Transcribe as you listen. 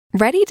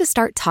Ready to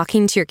start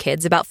talking to your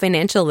kids about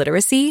financial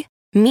literacy?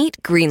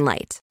 Meet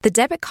Greenlight, the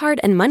debit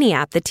card and money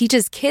app that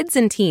teaches kids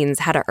and teens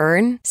how to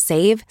earn,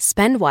 save,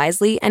 spend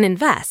wisely, and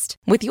invest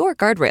with your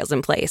guardrails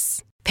in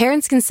place.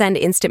 Parents can send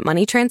instant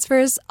money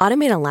transfers,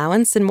 automate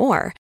allowance, and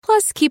more.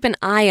 Plus, keep an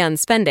eye on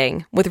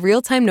spending with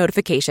real-time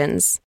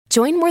notifications.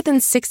 Join more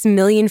than 6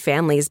 million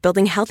families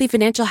building healthy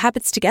financial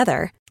habits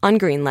together on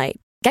Greenlight.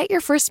 Get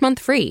your first month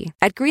free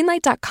at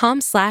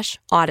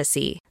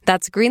greenlight.com/Odyssey.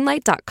 That's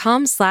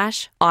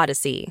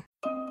greenlight.com/Odyssey.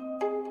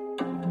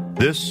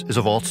 This is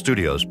a Vault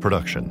Studios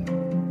production.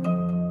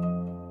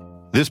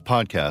 This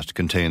podcast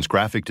contains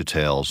graphic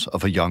details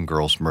of a young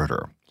girl's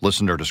murder.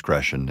 Listener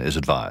discretion is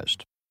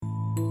advised.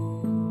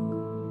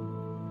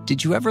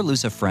 Did you ever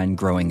lose a friend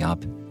growing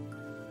up?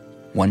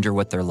 Wonder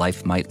what their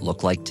life might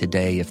look like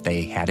today if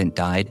they hadn't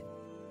died?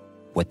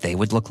 What they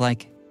would look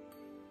like?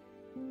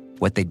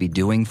 What they'd be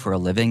doing for a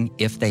living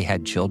if they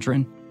had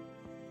children?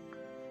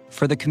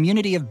 For the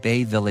community of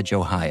Bay Village,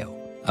 Ohio,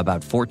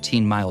 about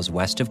 14 miles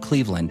west of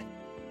Cleveland,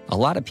 a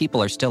lot of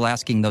people are still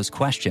asking those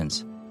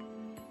questions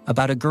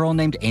about a girl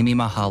named Amy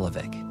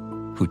Mihaljevic,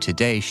 who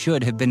today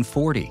should have been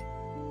 40,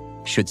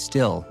 should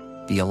still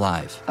be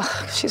alive.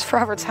 She's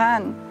forever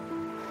 10.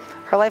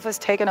 Her life was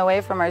taken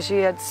away from her. She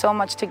had so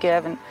much to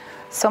give and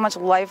so much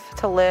life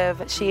to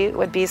live. She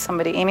would be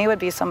somebody. Amy would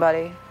be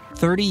somebody.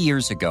 30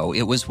 years ago,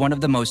 it was one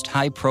of the most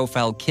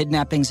high-profile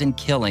kidnappings and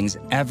killings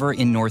ever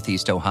in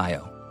Northeast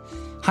Ohio.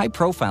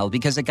 High-profile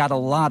because it got a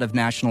lot of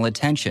national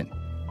attention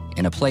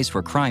in a place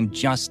where crime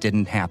just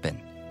didn't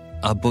happen.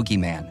 A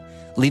boogeyman,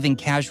 leaving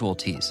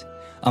casualties.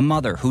 A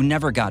mother who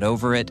never got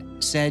over it,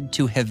 said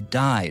to have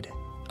died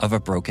of a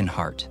broken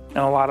heart. And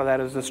a lot of that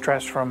is the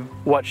stress from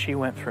what she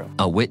went through.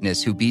 A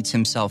witness who beats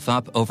himself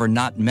up over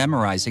not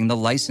memorizing the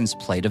license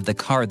plate of the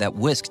car that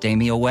whisked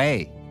Amy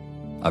away.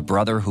 A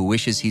brother who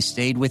wishes he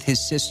stayed with his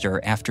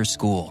sister after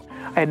school.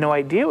 I had no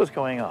idea what was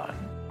going on.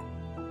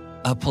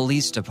 A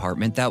police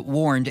department that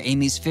warned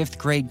Amy's 5th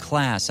grade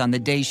class on the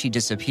day she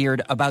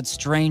disappeared about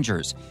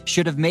strangers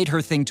should have made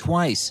her think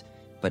twice,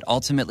 but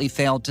ultimately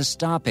failed to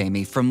stop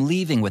Amy from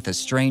leaving with a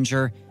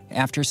stranger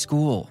after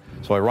school.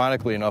 So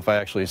ironically enough, I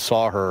actually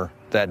saw her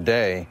that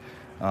day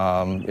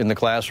in the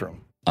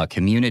classroom. A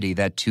community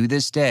that to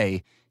this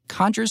day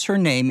conjures her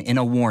name in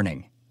a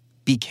warning.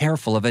 Be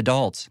careful of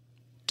adults.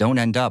 Don't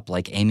end up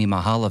like Amy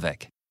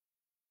Mihaljevic.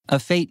 A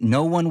fate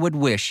no one would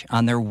wish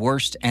on their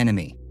worst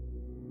enemy.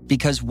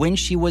 Because when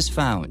she was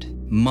found,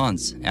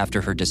 months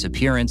after her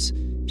disappearance,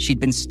 she'd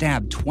been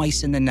stabbed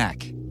twice in the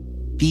neck,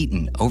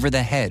 beaten over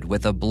the head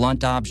with a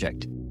blunt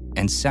object,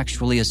 and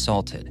sexually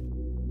assaulted.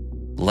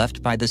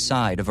 Left by the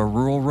side of a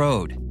rural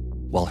road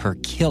while her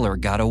killer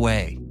got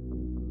away.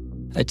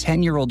 A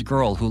 10-year-old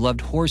girl who loved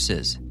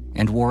horses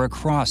and wore a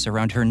cross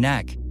around her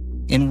neck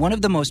in one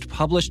of the most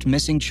published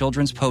missing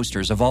children's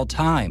posters of all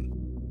time,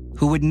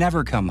 who would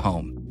never come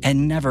home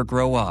and never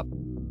grow up,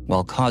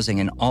 while causing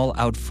an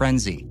all-out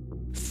frenzy,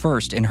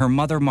 first in her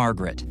mother,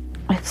 Margaret.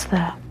 It's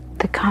the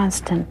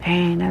constant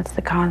pain, it's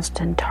the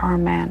constant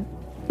torment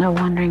of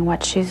wondering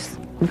what she's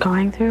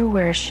going through,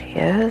 where she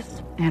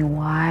is, and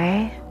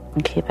why.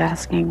 And keep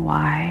asking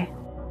why.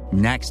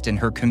 Next in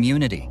her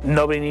community.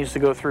 Nobody needs to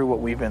go through what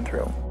we've been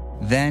through.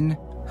 Then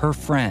her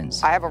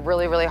friends. I have a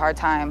really, really hard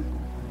time.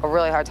 A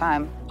really hard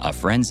time. A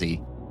frenzy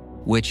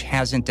which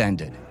hasn't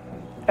ended.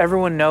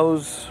 Everyone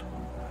knows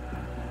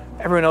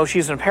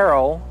she's in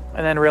peril,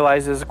 and then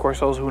realizes, of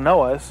course, those who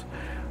know us,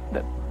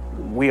 that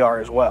we are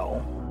as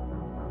well.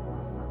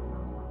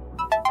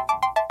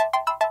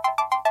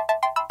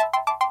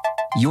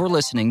 You're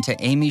listening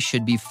to Amy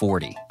Should Be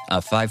 40,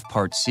 a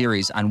 5-part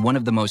series on one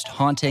of the most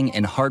haunting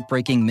and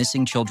heartbreaking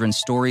missing children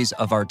stories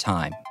of our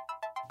time.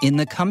 In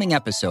the coming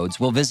episodes,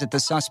 we'll visit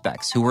the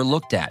suspects who were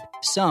looked at,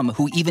 some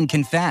who even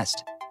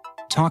confessed.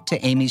 Talk to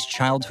Amy's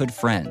childhood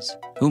friends,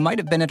 who might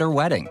have been at her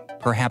wedding,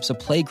 perhaps a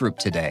playgroup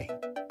today.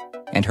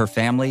 And her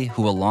family,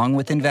 who along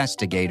with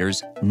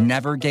investigators,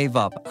 never gave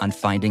up on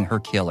finding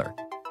her killer.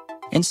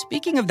 And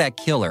speaking of that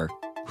killer,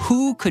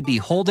 who could be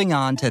holding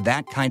on to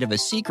that kind of a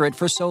secret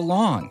for so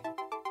long?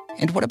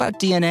 And what about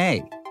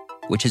DNA,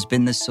 which has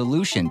been the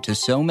solution to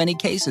so many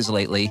cases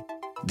lately?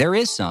 There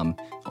is some,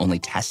 only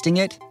testing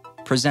it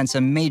presents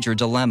a major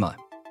dilemma.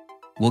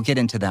 We'll get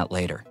into that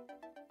later.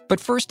 But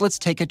first, let's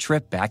take a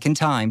trip back in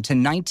time to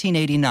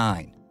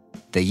 1989,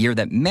 the year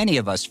that many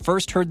of us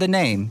first heard the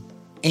name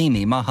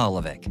Amy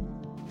Mihaljevic.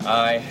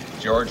 I,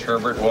 George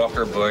Herbert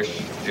Walker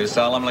Bush, do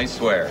solemnly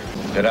swear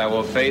that I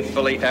will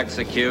faithfully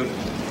execute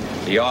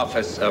the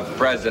office of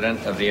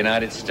President of the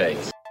United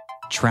States.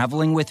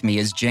 Traveling with me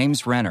is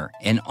James Renner,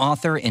 an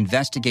author,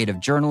 investigative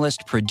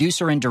journalist,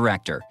 producer, and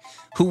director,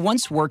 who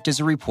once worked as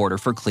a reporter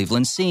for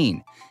Cleveland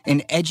Scene,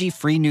 an edgy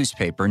free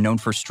newspaper known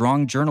for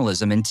strong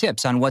journalism and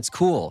tips on what's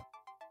cool.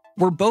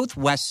 We're both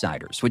West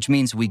Siders, which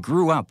means we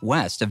grew up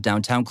west of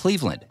downtown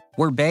Cleveland,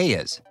 where Bay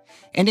is.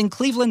 And in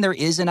Cleveland, there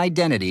is an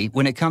identity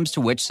when it comes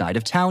to which side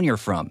of town you're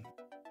from.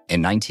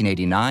 In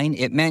 1989,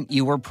 it meant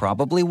you were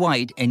probably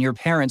white and your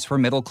parents were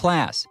middle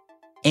class.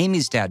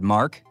 Amy's dad,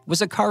 Mark,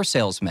 was a car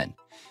salesman,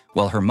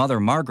 while her mother,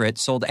 Margaret,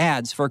 sold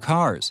ads for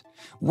cars,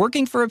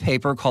 working for a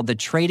paper called the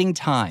Trading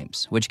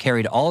Times, which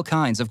carried all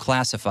kinds of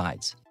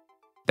classifieds.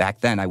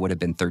 Back then, I would have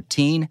been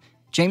 13,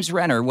 James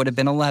Renner would have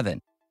been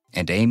 11,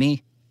 and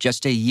Amy,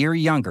 just a year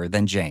younger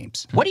than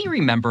James. What do you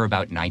remember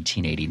about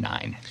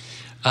 1989?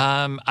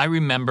 I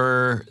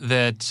remember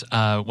that,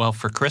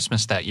 for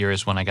Christmas that year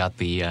is when I got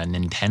the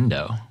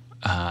Nintendo.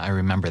 I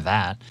remember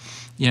that.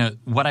 You know,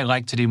 what I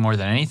liked to do more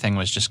than anything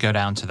was just go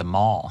down to the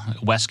mall,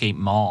 Westgate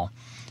Mall,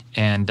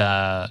 and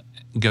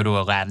go to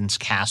Aladdin's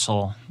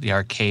Castle, the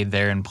arcade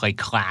there, and play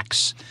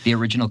Clax. The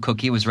original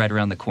Cookie was right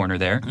around the corner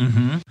there.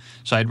 Mm-hmm.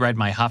 So I'd ride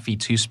my Huffy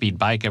 2-speed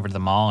bike over to the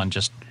mall and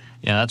just,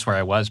 that's where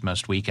I was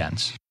most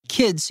weekends.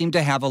 Kids seemed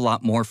to have a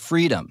lot more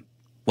freedom,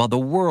 while the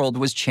world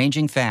was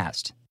changing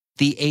fast.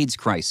 The AIDS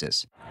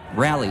crisis,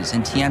 rallies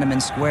in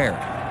Tiananmen Square.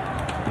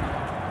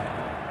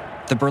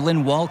 The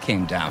Berlin Wall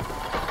came down.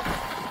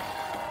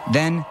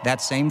 Then,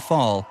 that same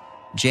fall,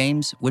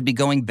 James would be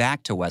going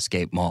back to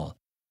Westgate Mall,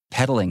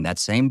 pedaling that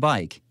same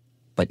bike,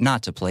 but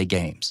not to play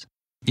games.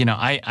 You know,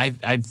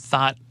 I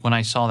thought when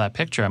I saw that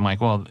picture, I'm like,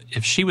 well,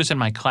 if she was in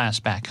my class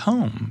back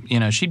home,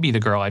 she'd be the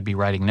girl I'd be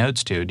writing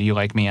notes to. Do you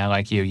like me? I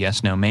like you.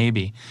 Yes, no,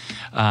 maybe.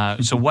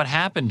 So what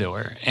happened to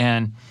her?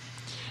 And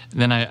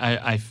then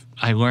I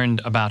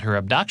learned about her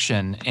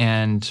abduction,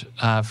 and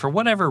for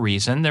whatever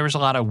reason, there was a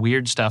lot of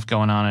weird stuff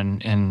going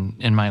on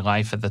in my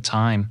life at the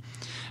time.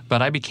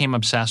 But I became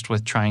obsessed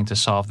with trying to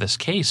solve this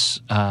case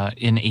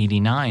in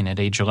 '89 at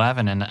age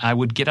 11, and I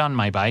would get on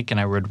my bike and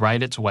I would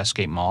ride it to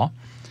Westgate Mall,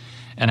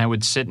 and I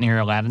would sit near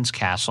Aladdin's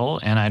Castle,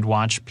 and I'd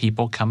watch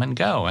people come and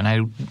go, and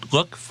I'd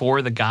look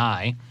for the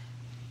guy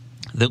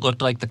that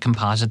looked like the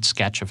composite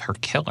sketch of her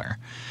killer.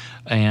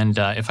 And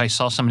if I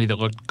saw somebody that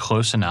looked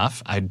close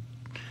enough, I'd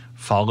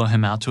follow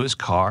him out to his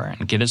car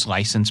and get his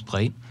license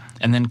plate,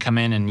 and then come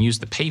in and use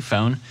the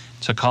payphone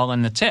to call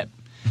in the tip.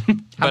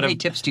 How many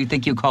tips do you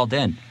think you called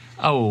in?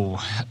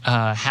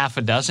 Half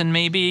a dozen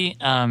maybe.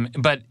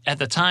 But at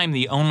the time,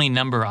 the only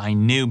number I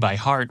knew by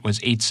heart was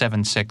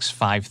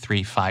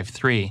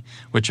 876-5353,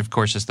 which, of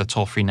course, is the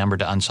toll-free number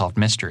to Unsolved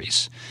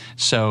Mysteries.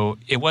 So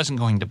it wasn't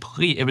going to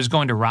police. It was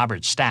going to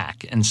Robert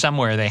Stack. And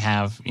somewhere they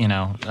have, an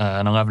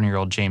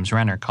 11-year-old James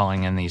Renner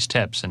calling in these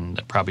tips, and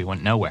it probably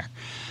went nowhere.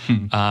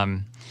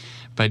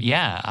 But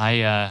yeah,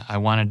 I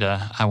wanted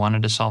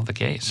to solve the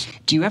case.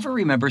 Do you ever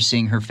remember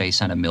seeing her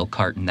face on a milk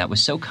carton? That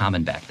was so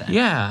common back then.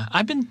 Yeah,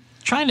 I've been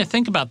trying to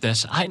think about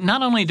this.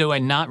 Not only do I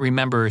not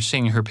remember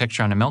seeing her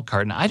picture on a milk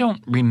carton, I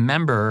don't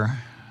remember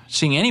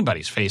seeing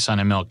anybody's face on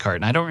a milk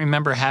carton. I don't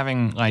remember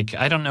having,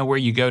 I don't know where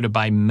you go to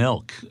buy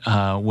milk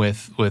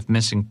with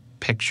missing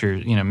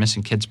pictures,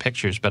 missing kids'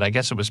 pictures, but I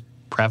guess it was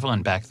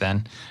prevalent back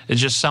then.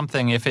 It's just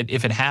something, if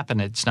it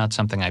happened, it's not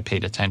something I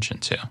paid attention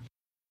to.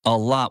 A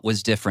lot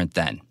was different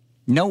then.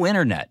 No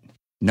internet,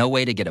 no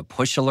way to get a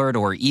push alert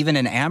or even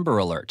an Amber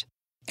Alert.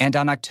 And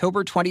on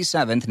October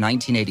 27th,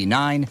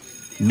 1989,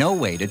 no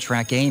way to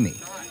track Amy.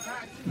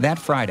 That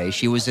Friday,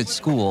 she was at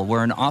school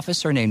where an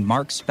officer named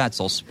Mark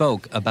Spetzel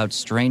spoke about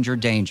stranger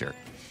danger.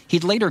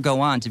 He'd later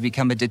go on to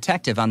become a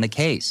detective on the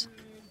case.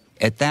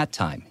 At that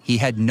time, he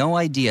had no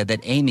idea that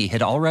Amy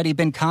had already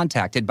been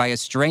contacted by a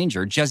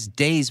stranger just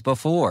days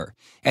before,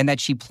 and that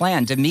she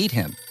planned to meet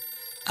him.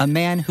 A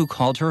man who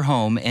called her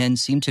home and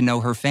seemed to know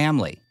her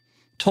family,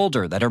 told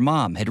her that her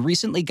mom had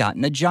recently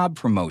gotten a job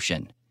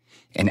promotion,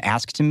 and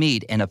asked to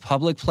meet in a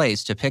public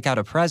place to pick out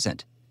a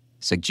present,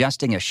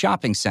 suggesting a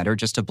shopping center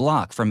just a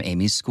block from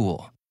Amy's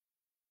school.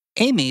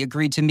 Amy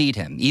agreed to meet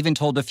him, even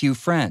told a few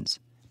friends,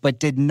 but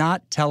did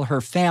not tell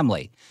her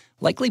family,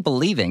 likely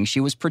believing she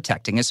was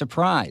protecting a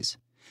surprise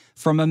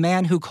from a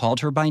man who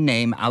called her by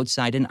name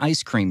outside an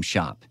ice cream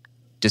shop,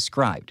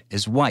 described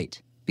as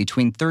white,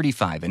 between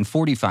 35 and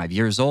 45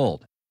 years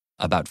old,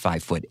 about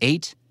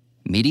 5'8",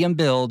 medium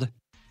build,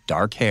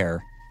 dark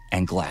hair,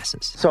 and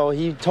glasses. So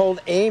he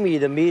told Amy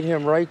to meet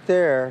him right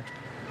there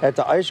at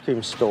the ice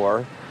cream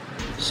store.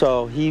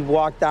 So he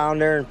walked down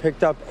there and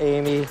picked up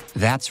Amy.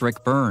 That's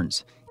Rick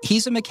Burns.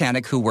 He's a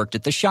mechanic who worked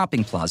at the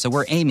shopping plaza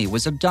where Amy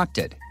was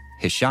abducted.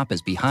 His shop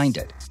is behind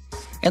it.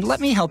 And let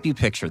me help you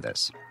picture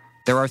this.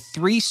 There are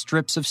 3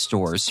 strips of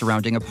stores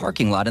surrounding a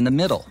parking lot in the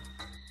middle.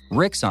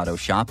 Rick's auto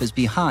shop is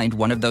behind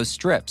one of those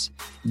strips,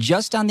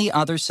 just on the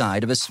other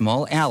side of a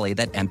small alley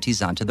that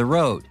empties onto the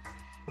road.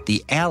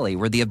 The alley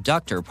where the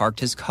abductor parked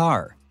his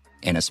car,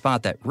 in a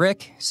spot that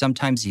Rick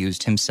sometimes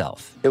used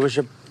himself. It was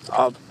a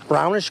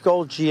brownish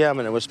gold GM,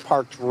 and it was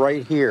parked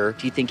right here.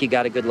 Do you think you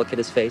got a good look at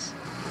his face?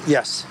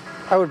 Yes,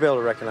 I would be able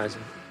to recognize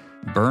him.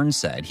 Burns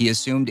said he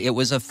assumed it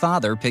was a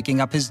father picking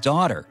up his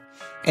daughter,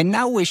 and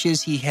now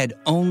wishes he had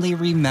only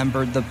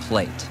remembered the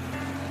plate.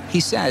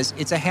 He says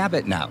it's a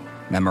habit now,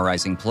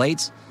 memorizing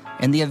plates,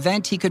 and the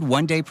event he could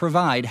one day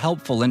provide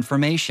helpful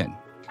information.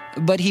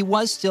 But he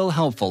was still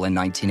helpful in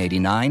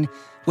 1989,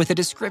 with a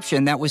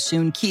description that was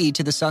soon key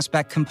to the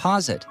suspect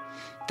composite,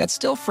 that's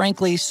still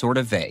frankly sort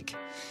of vague.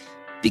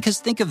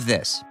 Because think of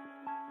this.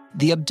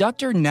 The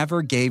abductor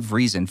never gave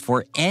reason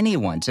for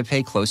anyone to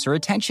pay closer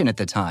attention at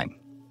the time.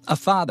 A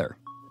father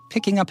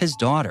picking up his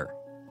daughter.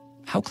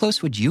 How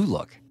close would you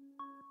look?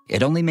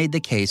 it only made the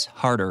case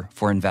harder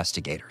for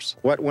investigators.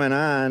 What went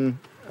on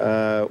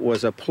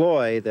was a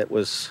ploy that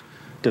was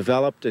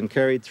developed and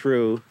carried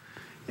through,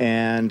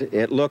 and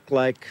it looked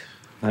like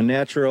a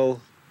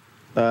natural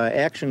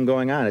action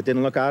going on. It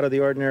didn't look out of the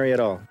ordinary at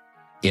all.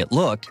 It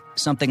looked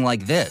something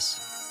like this.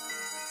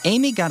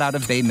 Amy got out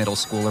of Bay Middle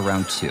School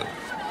around 2.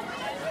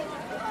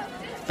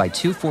 By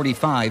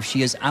 2:45,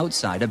 she is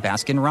outside of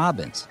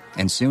Baskin-Robbins,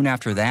 and soon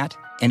after that,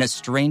 in a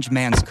strange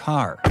man's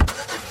car.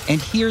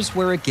 And here's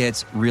where it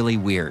gets really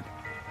weird.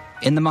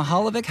 In the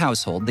Mahalovic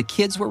household, the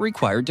kids were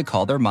required to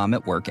call their mom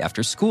at work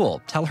after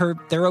school, tell her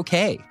they're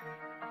okay.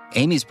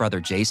 Amy's brother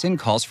Jason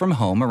calls from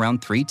home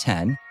around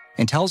 3:10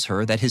 and tells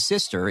her that his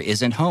sister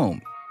isn't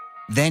home.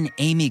 Then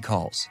Amy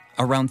calls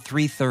around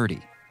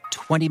 3:30,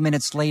 20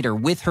 minutes later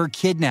with her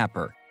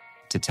kidnapper,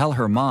 to tell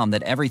her mom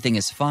that everything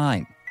is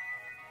fine.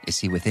 Is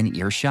he within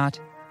earshot?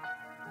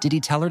 Did he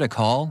tell her to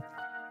call?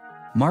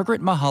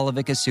 Margaret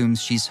Mahalovic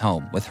assumes she's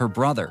home with her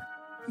brother,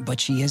 but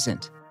she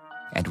isn't.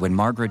 And when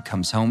Margaret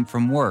comes home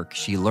from work,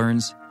 she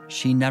learns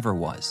she never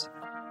was.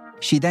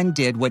 She then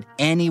did what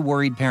any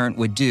worried parent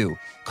would do,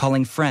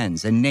 calling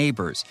friends and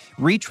neighbors,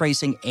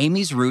 retracing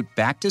Amy's route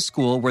back to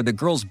school where the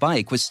girl's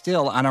bike was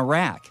still on a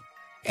rack.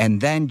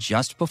 And then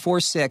just before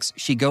 6,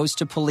 she goes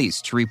to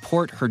police to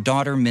report her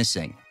daughter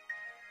missing.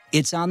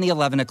 It's on the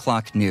 11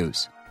 o'clock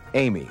news.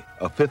 Amy,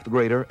 a 5th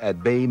grader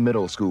at Bay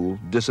Middle School,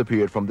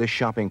 disappeared from this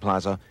shopping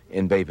plaza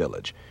in Bay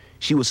Village.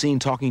 She was seen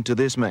talking to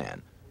this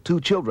man. 2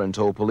 children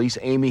told police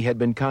Amy had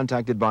been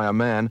contacted by a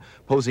man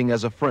posing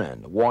as a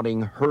friend,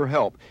 wanting her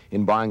help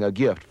in buying a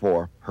gift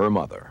for her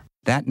mother.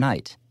 That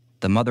night,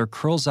 the mother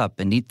curls up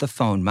beneath the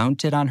phone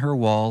mounted on her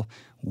wall,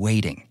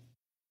 waiting.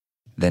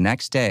 The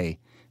next day,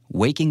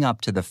 waking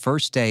up to the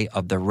first day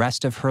of the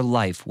rest of her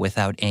life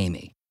without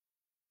Amy.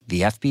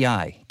 The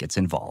FBI gets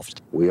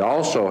involved. We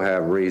also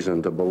have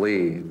reason to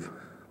believe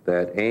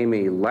that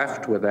Amy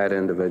left with that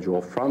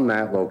individual from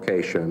that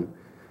location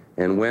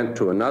and went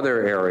to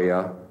another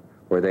area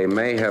where they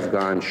may have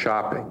gone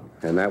shopping,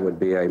 and that would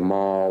be a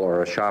mall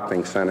or a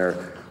shopping center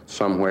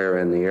somewhere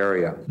in the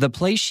area. The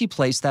place she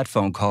placed that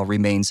phone call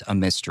remains a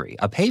mystery.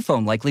 A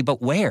payphone likely,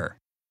 but where?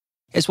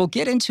 As we'll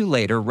get into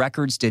later,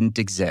 records didn't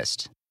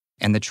exist,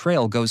 and the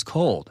trail goes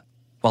cold,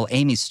 while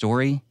Amy's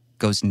story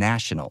goes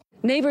national.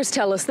 Neighbors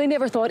tell us they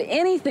never thought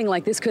anything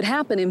like this could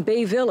happen in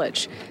Bay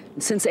Village.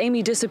 Since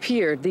Amy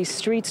disappeared, these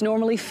streets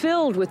normally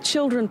filled with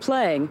children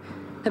playing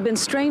have been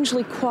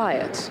strangely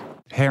quiet.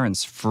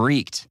 Parents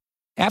freaked.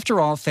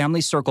 After all, Family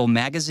Circle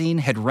magazine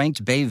had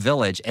ranked Bay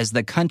Village as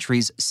the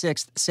country's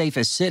 6th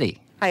safest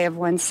city. I have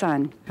one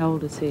son. How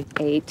old is he?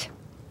 8.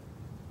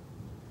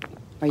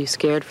 Are you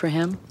scared for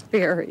him?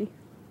 Very.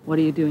 What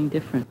are you doing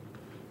different?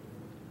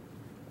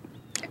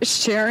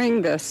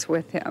 Sharing this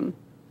with him.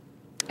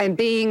 And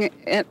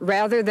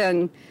rather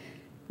than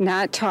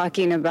not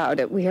talking about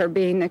it, we are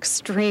being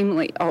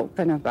extremely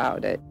open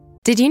about it.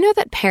 Did you know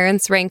that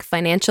parents rank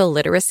financial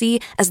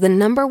literacy as the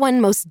 #1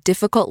 most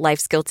difficult life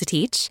skill to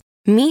teach?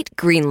 Meet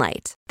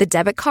Greenlight, the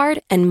debit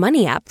card and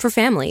money app for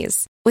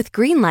families. With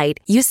Greenlight,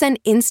 you send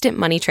instant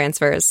money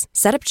transfers,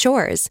 set up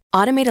chores,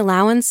 automate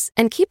allowance,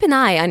 and keep an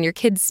eye on your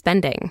kids'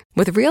 spending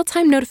with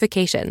real-time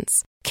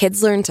notifications.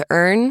 Kids learn to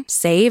earn,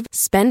 save,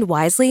 spend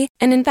wisely,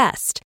 and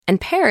invest.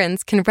 And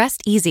parents can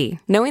rest easy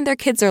knowing their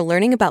kids are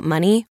learning about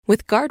money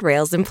with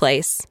guardrails in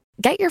place.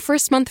 Get your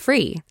first month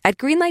free at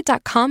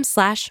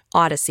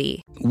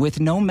greenlight.com/Odyssey. With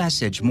no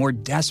message more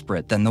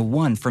desperate than the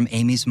one from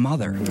Amy's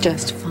mother.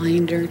 Just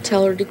find her,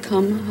 tell her to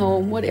come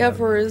home.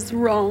 Whatever is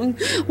wrong,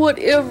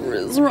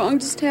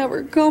 just have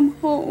her come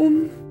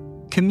home.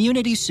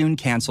 Community soon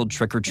canceled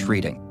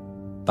trick-or-treating.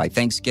 By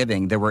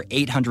Thanksgiving, there were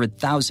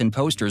 800,000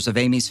 posters of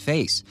Amy's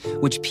face,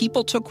 which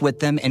people took with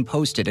them and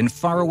posted in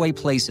faraway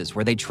places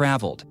where they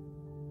traveled.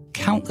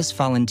 Countless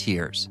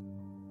volunteers.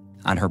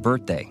 On her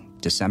birthday,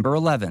 December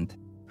 11th,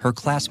 her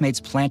classmates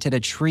planted a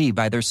tree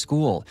by their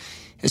school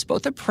as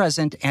both a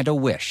present and a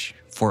wish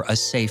for a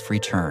safe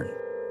return.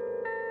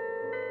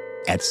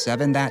 At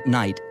 7 that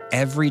night,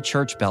 every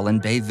church bell in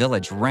Bay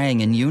Village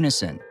rang in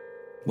unison.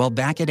 While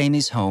back at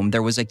Amy's home,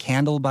 there was a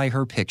candle by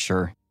her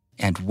picture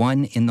and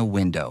one in the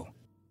window.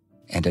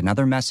 And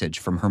another message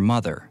from her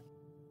mother,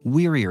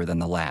 wearier than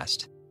the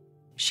last.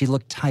 She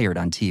looked tired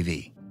on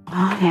TV. Oh,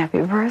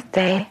 happy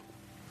birthday.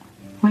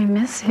 We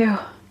miss you.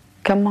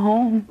 Come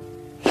home.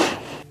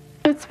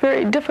 It's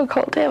very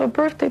difficult to have a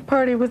birthday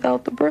party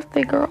without the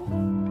birthday girl.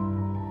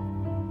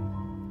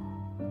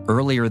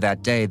 Earlier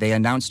that day, they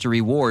announced a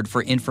reward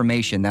for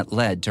information that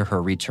led to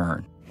her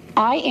return.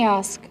 I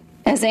ask,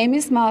 as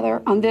Amy's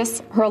mother, on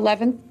this, her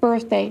 11th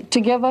birthday, to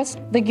give us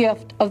the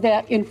gift of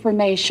that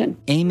information.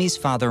 Amy's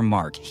father,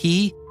 Mark,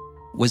 he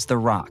was the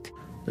rock.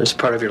 There's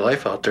part of your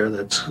life out there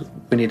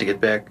we need to get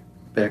back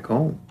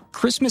home.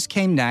 Christmas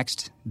came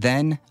next,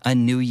 then a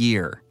new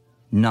year.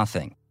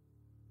 Nothing.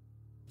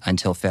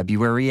 Until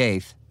February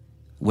 8th,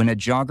 when a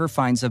jogger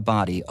finds a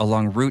body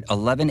along Route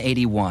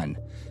 1181,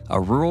 a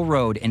rural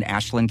road in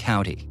Ashland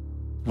County,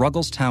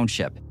 Ruggles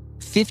Township,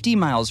 50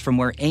 miles from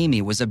where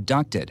Amy was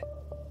abducted,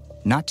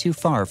 not too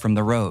far from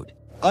the road.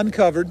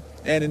 uncovered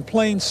and in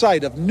plain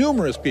sight of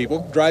numerous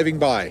people driving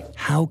by.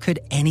 How could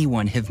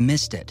anyone have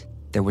missed it?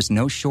 There was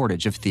no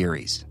shortage of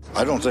theories.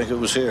 I don't think it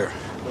was here.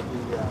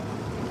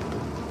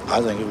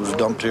 I think it was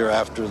dumped here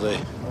after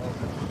the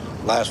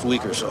last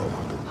week or so.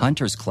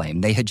 Hunters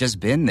claim they had just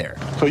been there.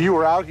 So you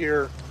were out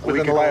here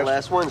within the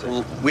last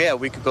Wednesday? Yeah,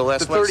 we could go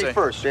last Wednesday. The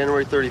 31st,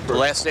 January 31st. The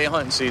last day of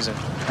hunting season.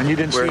 And you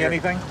didn't see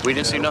anything? We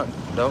didn't see nothing,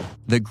 no.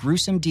 The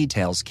gruesome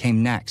details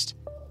came next.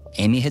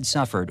 Amy had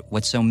suffered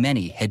what so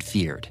many had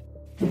feared.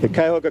 The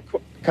Cuyahoga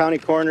County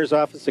Coroner's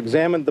Office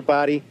examined the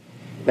body.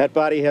 That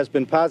body has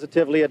been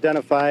positively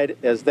identified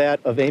as that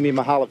of Amy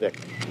Mihaljevic.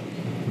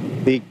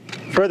 The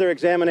further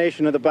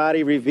examination of the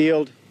body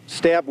revealed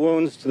stab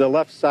wounds to the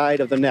left side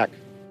of the neck.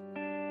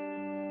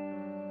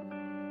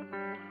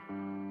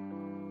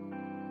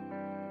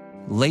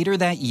 Later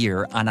that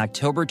year, on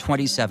October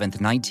 27,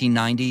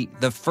 1990,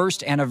 the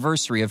first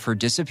anniversary of her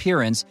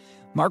disappearance,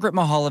 Margaret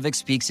Mihaljevic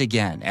speaks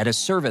again at a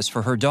service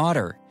for her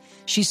daughter.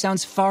 She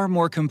sounds far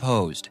more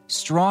composed,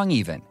 strong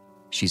even.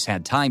 She's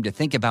had time to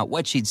think about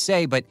what she'd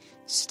say, but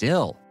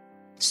still.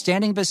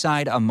 Standing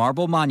beside a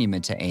marble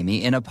monument to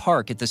Amy in a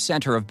park at the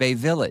center of Bay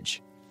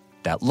Village.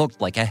 That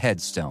looked like a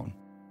headstone.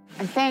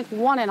 I thank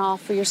one and all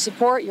for your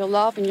support, your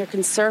love, and your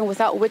concern,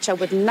 without which I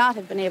would not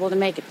have been able to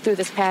make it through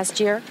this past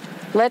year.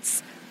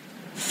 Let's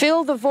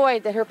fill the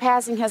void that her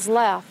passing has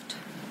left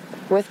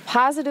with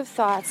positive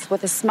thoughts,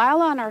 with a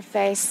smile on our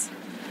face,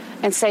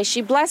 and say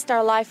she blessed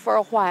our life for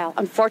a while.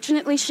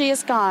 Unfortunately, she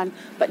is gone,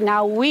 but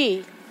now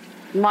we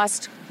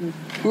must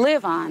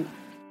live on.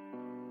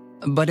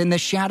 But in the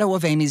shadow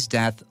of Amy's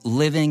death,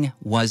 living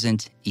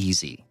wasn't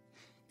easy.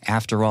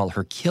 After all,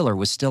 her killer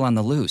was still on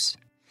the loose.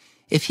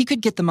 If he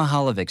could get the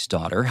Mihaljevic's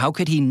daughter, how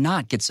could he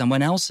not get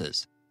someone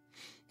else's?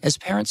 As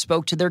parents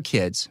spoke to their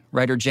kids,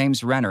 writer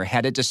James Renner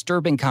had a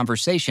disturbing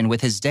conversation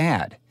with his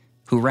dad,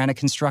 who ran a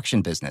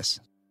construction business.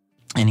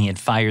 And he had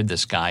fired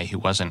this guy who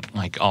wasn't,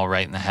 all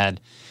right in the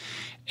head.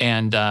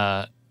 And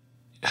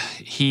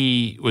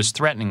he was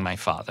threatening my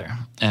father.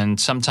 And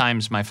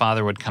sometimes my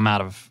father would come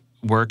out of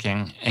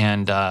working,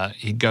 and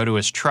he'd go to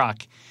his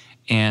truck,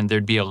 and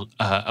there'd be a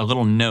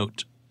little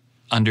note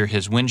under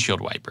his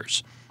windshield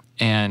wipers.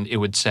 And it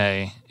would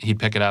say, he'd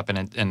pick it up,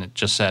 and it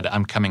just said,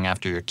 "I'm coming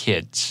after your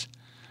kids,"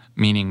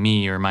 meaning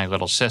me or my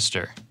little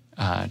sister,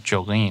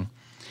 Jolene.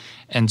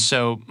 And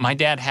so my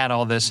dad had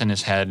all this in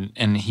his head,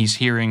 and he's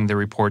hearing the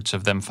reports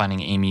of them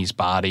finding Amy's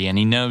body, and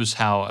he knows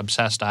how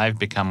obsessed I've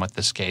become with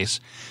this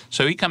case.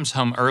 So he comes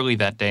home early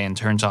that day and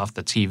turns off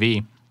the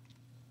TV,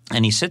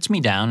 and he sits me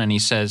down and he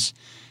says,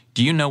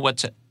 "Do you know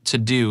what to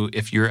do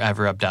if you're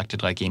ever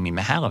abducted like Amy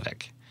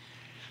Mihaljevic?"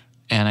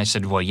 And I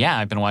said, "Well, yeah,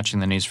 I've been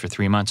watching the news for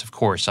 3 months, of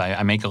course.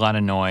 I make a lot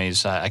of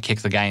noise. I kick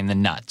the guy in the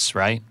nuts,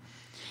 right?"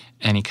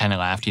 And he kind of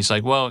laughed. He's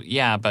like, "Well,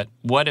 yeah, but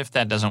what if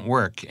that doesn't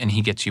work and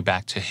he gets you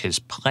back to his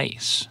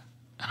place?"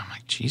 And I'm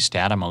like, "Geez,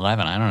 Dad, I'm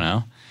 11. I don't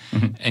know."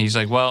 And he's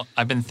like, "Well,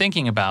 I've been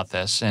thinking about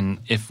this, and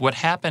if what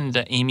happened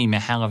to Amy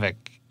Mihaljevic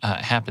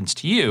happens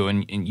to you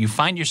and you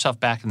find yourself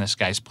back in this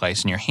guy's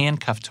place and you're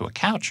handcuffed to a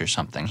couch or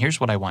something, here's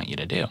what I want you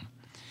to do."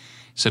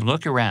 He said,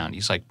 "Look around."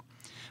 He's like,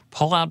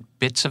 "Pull out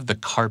bits of the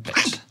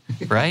carpet,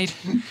 right?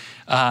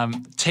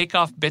 Take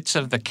off bits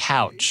of the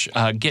couch.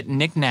 Get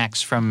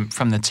knickknacks from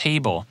the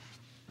table.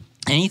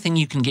 Anything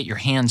you can get your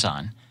hands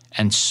on,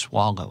 and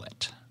swallow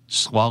it.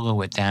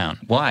 Swallow it down."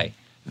 Why?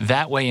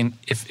 That way,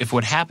 if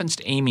what happens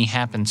to Amy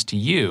happens to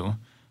you,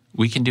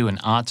 we can do an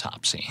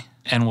autopsy,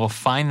 and we'll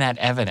find that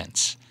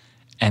evidence,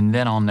 and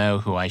then I'll know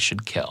who I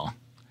should kill.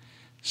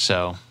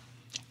 So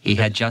he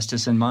had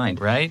justice in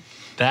mind, right?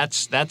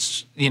 That's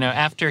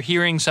after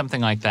hearing something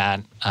like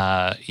that,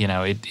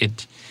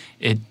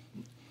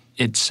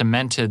 it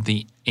cemented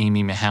the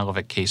Amy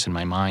Mihaljevic case in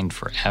my mind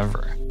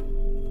forever.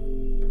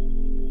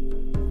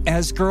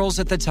 As girls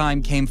at the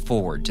time came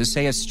forward to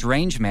say a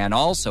strange man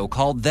also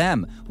called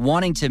them,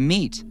 wanting to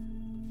meet,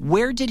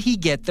 where did he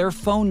get their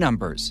phone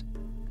numbers?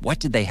 What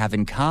did they have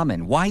in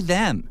common? Why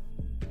them?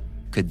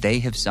 Could they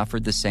have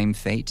suffered the same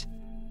fate?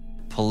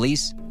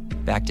 Police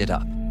backed it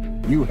up.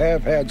 You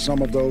have had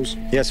some of those?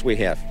 Yes, we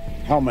have.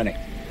 How many?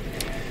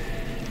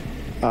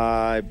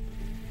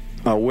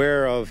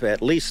 Aware of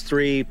at least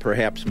 3,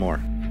 perhaps more.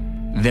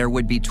 There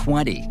would be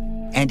 20.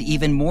 And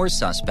even more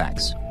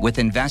suspects, with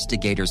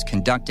investigators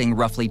conducting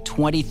roughly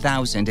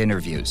 20,000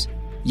 interviews,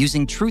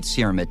 using truth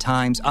serum at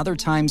times, other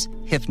times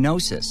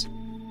hypnosis,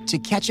 to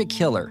catch a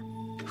killer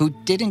who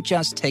didn't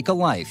just take a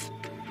life,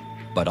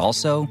 but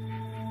also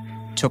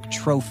took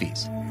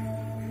trophies.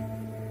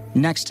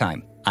 Next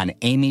time on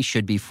Amy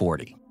Should Be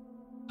 40.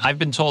 I've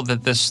been told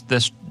that this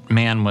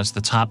man was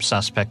the top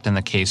suspect in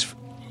the case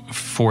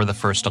for the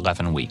first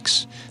 11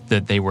 weeks,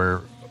 that they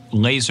were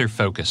laser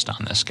focused on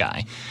this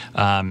guy.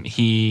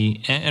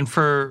 And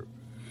for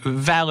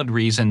valid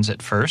reasons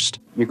at first.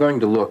 You're going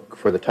to look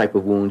for the type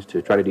of wounds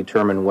to try to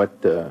determine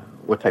what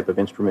type of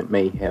instrument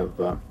may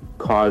have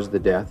caused the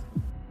death.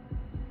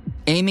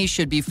 Amy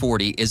Should Be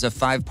 40 is a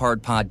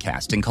 5-part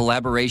podcast in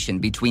collaboration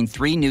between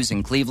 3 News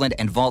in Cleveland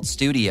and Vault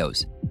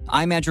Studios.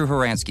 I'm Andrew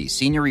Horansky,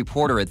 senior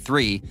reporter at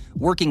 3,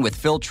 working with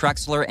Phil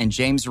Trexler and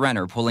James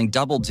Renner, pulling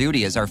double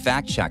duty as our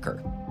fact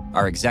checker.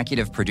 Our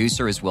executive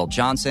producer is Will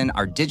Johnson.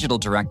 Our digital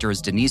director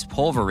is Denise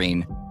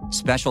Polverine.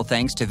 Special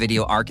thanks to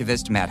video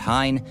archivist Matt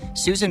Hine,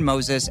 Susan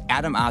Moses,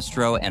 Adam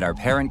Ostro, and our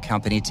parent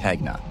company,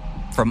 Tegna.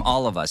 From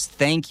all of us,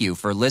 thank you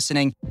for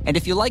listening. And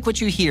if you like what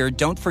you hear,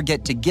 don't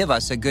forget to give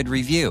us a good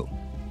review.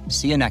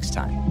 See you next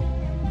time.